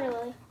there's to the me. water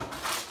lily.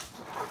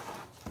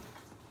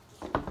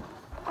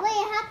 Wait,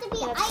 it has to be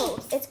Yeah, it's ice.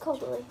 cold. It's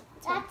cold, Lily.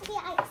 It has to be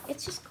ice.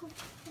 It's just cold.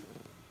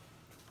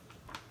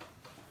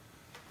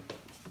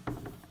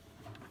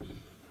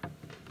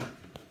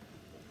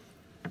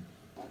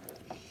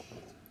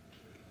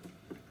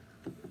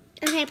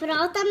 Okay, put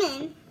all of them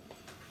in.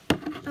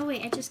 Oh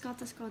wait, I just got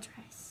this girl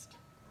dressed.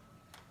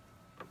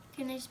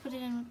 Can I just put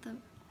it in with the?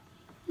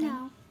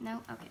 No.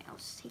 No. Okay, I'll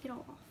just take it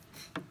all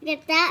off.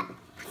 If that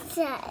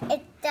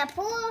the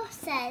pool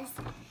says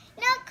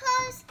no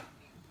clothes.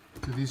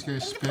 Do these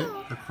guys spit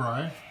or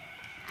cry?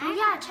 Oh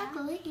yeah, check,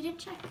 Lily. You didn't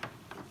check.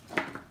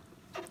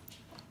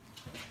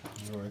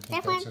 No, I think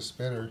That that's one. a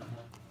spitter.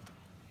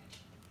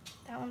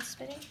 That one's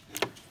spitting.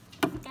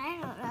 I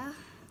don't know.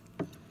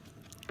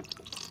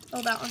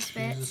 Oh, that one She's a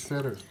spits.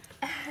 spitter.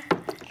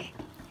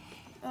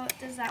 Oh, what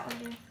does that one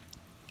do?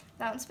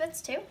 That one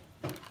spits too.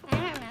 I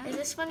don't know. Is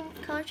this one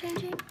color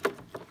changing?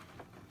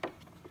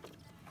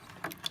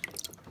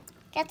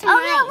 Get some Oh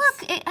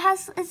ice. yeah,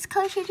 look, it's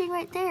color changing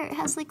right there. It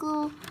has like a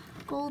little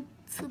gold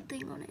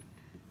something on it.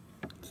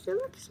 It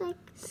looks like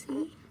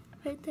See,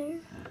 right there.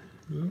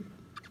 Hmm?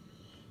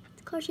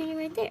 It's color changing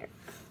right there.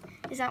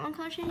 Is that one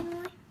color changing,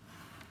 Lily?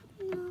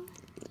 No,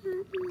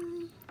 not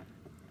really.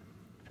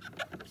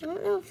 I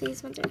don't know if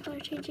these ones are color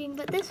changing,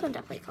 but this one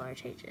definitely color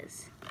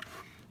changes.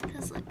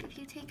 Because look, if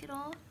you take it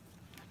off,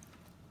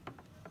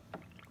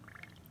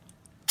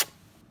 I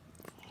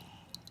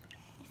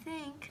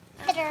think.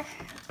 Better.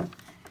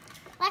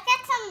 Let's get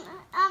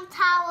some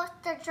towels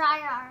to dry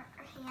our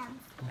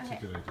hands. That's a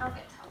good idea. I'll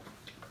get towel.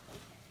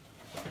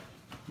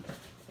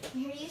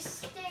 Here, you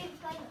stay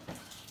playing.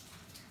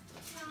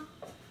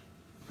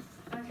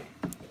 Okay.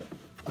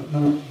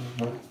 Oh!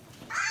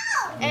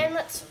 And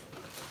let's.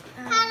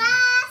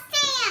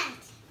 Sand!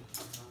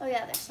 Oh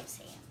yeah, there's some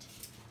sand.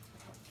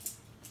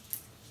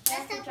 I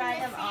have to dry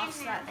them off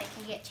so that they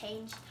can get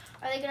changed.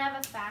 Are they gonna have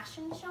a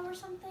fashion show or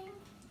something?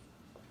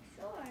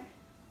 Sure.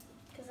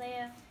 Because they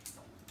have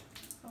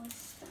all this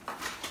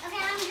stuff. Okay,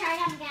 let me dry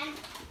them again.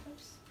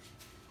 Oops.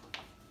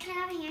 Can I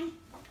have a hand?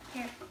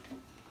 Here.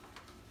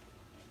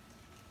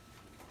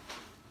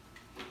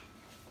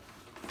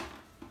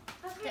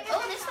 Okay.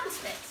 Oh, this one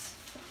fits.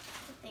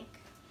 I think.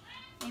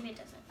 Maybe it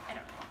doesn't. I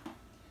don't know.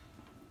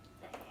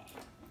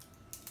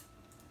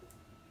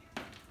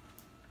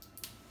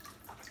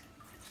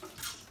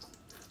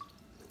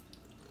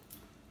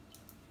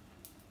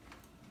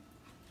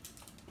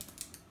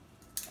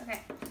 Okay,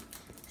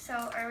 so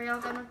are we all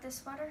done with this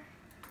sweater?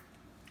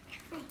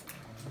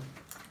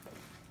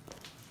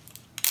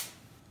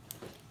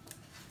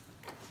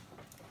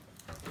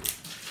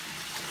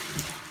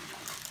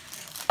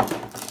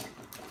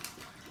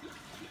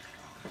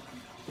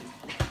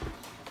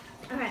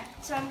 Okay,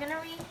 so I'm gonna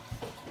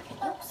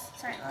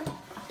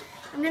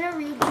I'm gonna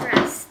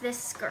redress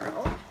this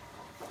girl.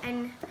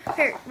 And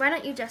here, why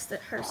don't you dress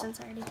her since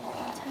I already did it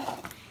one time.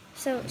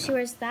 So she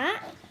wears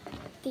that,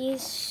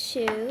 these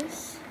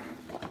shoes.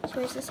 She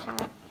wears this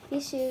hat,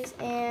 these shoes,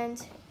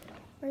 and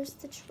where's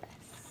the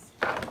dress?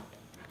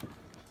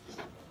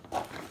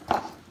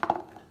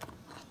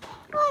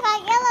 Oh, I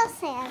got yellow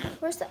sand.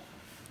 Where's the?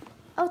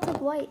 Oh, it's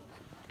like white.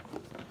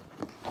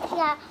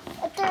 Yeah,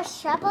 if there's a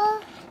shovel,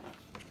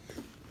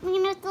 we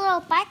can use the little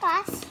bike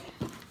glass.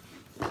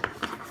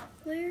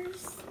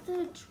 Where's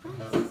the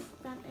dress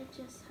that I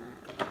just had?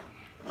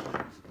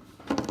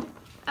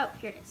 Oh,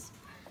 here it is.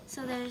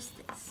 So there's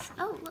this.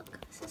 Oh, look,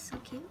 this is so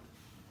cute.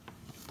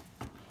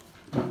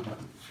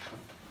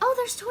 Oh,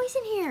 there's toys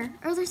in here.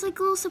 Or there's like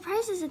little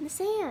surprises in the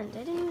sand.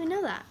 I didn't even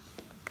know that.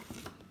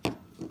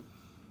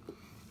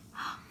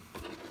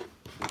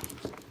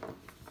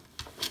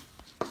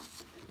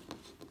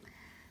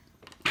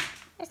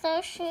 Is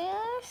those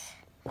shoes?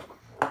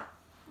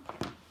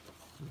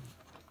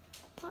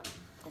 What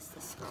is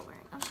this girl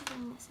wearing? Oh, she's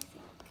wearing this, I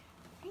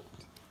think.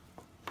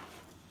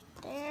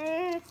 Right?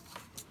 There.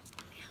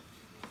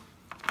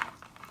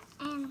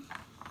 And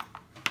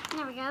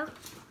there we go.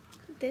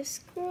 This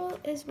girl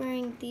is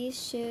wearing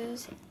these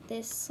shoes,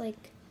 this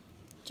like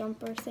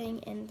jumper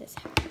thing, and this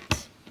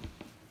hat.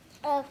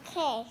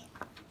 Okay.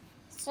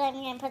 So I'm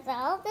going to put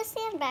all of the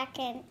sand back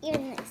in,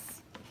 even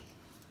this.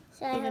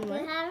 So I hope you had a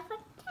fun time.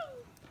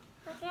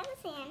 Look at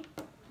the sand.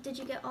 Did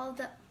you get all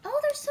the? Oh,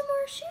 there's some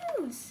more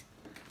shoes.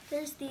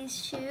 There's these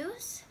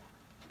shoes.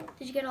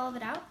 Did you get all of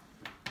it out?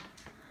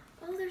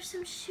 Oh, there's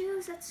some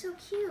shoes. That's so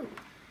cute.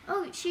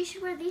 Oh, she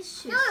should wear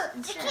these shoes. No, the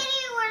instead.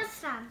 kitty wears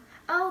some.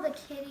 Oh, the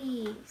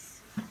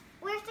kitties.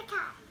 Where's the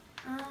cat?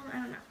 I don't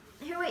know.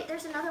 Here, wait.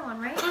 There's another one,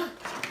 right?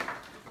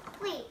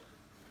 Wait.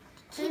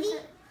 There's, Kitty?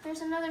 there's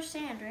another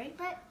stand, right?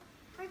 But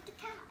where's the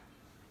cat?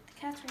 The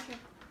cat's right here.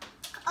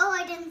 Oh,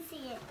 I didn't see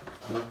it.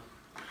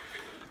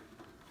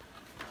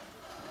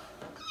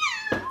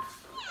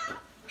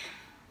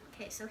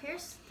 Okay, so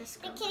here's this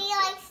The girl. kitty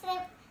likes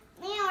to,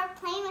 we're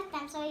playing with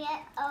them, so yeah.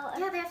 Oh,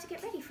 Yeah, they have to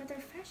get ready for their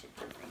fashion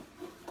show thing.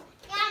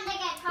 yeah, and they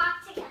get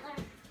talk together.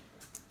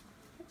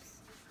 Oops.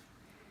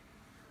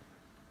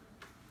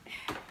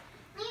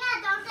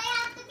 Leina, don't they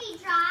have to be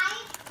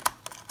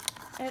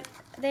dried?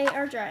 They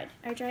are dried.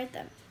 I dried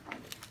them.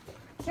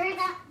 Do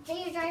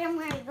you dry them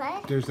really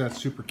good? There's that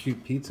super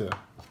cute pizza.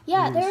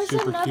 Yeah, Ooh, there's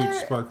super another. cute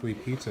sparkly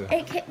pizza.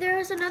 There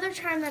was another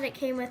charm that it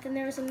came with, and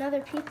there was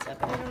another pizza,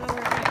 but I don't know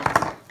where it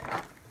is.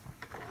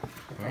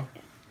 Well,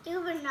 Do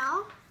you even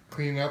know?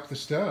 clean up the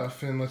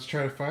stuff and let's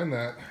try to find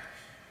that.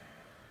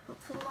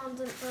 Hopefully Mom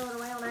didn't throw it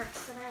away on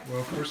accident.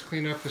 Well, first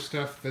clean up the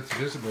stuff that's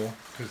visible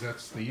because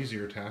that's the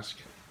easier task.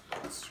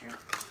 That's true.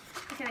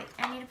 Okay, wait.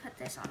 I need to put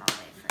this on all the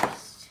way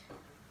first.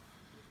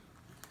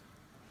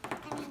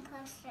 And then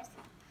close this.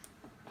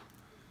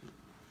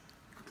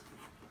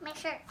 Make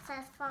sure it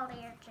says follow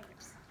your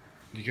dreams.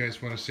 You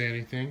guys want to say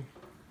anything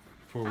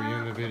before we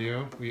end the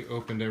video? We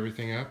opened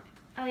everything up.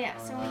 Oh yeah,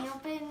 so we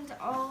opened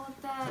all of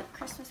the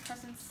Christmas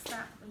presents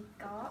that we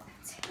got.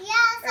 Yeah,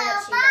 Or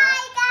that so she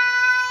bye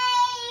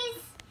guys!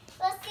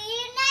 We'll see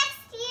you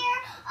next year.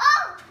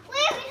 Oh,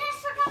 wait, we just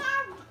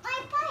forgot my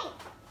bike.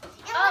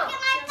 And Oh, look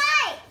at my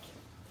bike.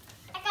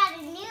 I got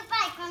a new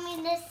bike. Want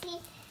me to see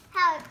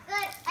how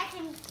good I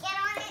can get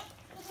on it?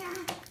 Yeah,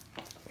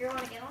 You want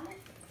to get on it?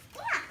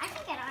 I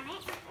can get on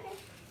it.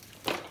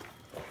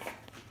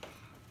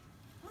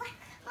 Oh,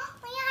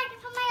 yeah, I can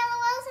put my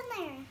L.O.Ls in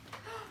there.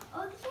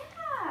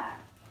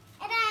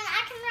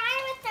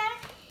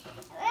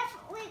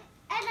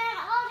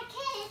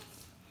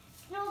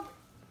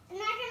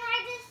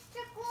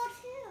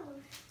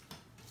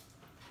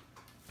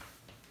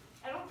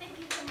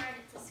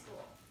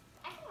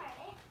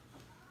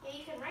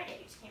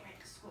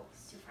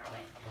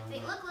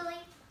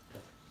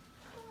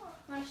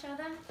 show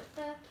them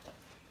the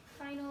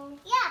final?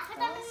 Yeah, put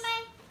them dolls? in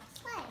my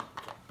sleigh.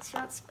 She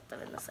wants to put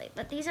them in the slate.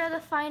 But these are the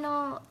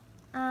final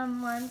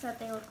ones that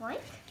they look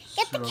like.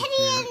 Get the So kitty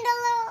cute. and the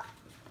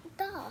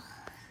little doll.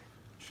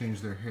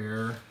 Change their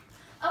hair.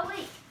 Oh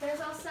wait,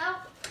 there's also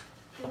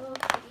the little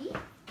kitty.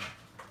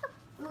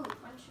 Ooh,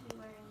 one should be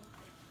wearing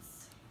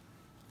this.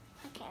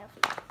 Okay, I'll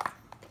be.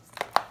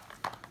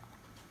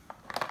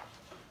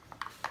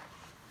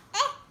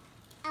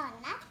 Oh,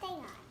 nothing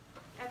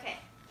on. Okay.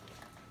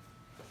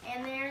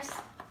 And there's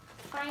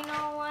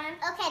final one.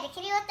 Okay, the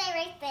kitty with they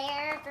right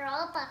there. They're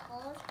all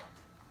buckled.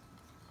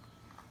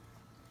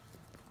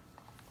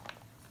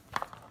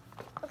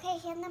 Okay,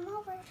 hand them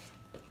over.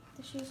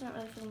 The shoes aren't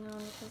really fitting on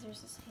because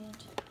there's this hand.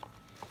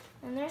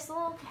 And there's the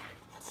little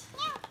cat.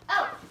 Yeah.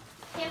 Oh,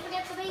 can't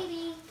forget the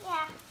baby.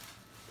 Yeah.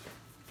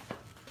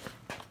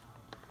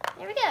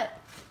 There we go.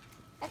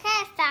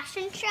 Okay,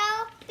 fashion show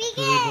Do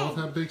they both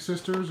begin. have big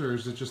sisters, or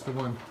is it just the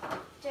one?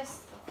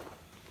 Just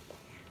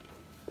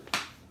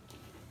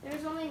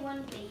there's only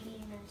one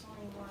baby and there's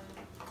only one.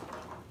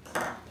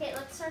 Okay,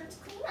 let's start to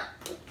clean up.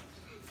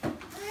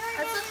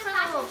 Let's look for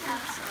the little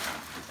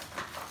pizza.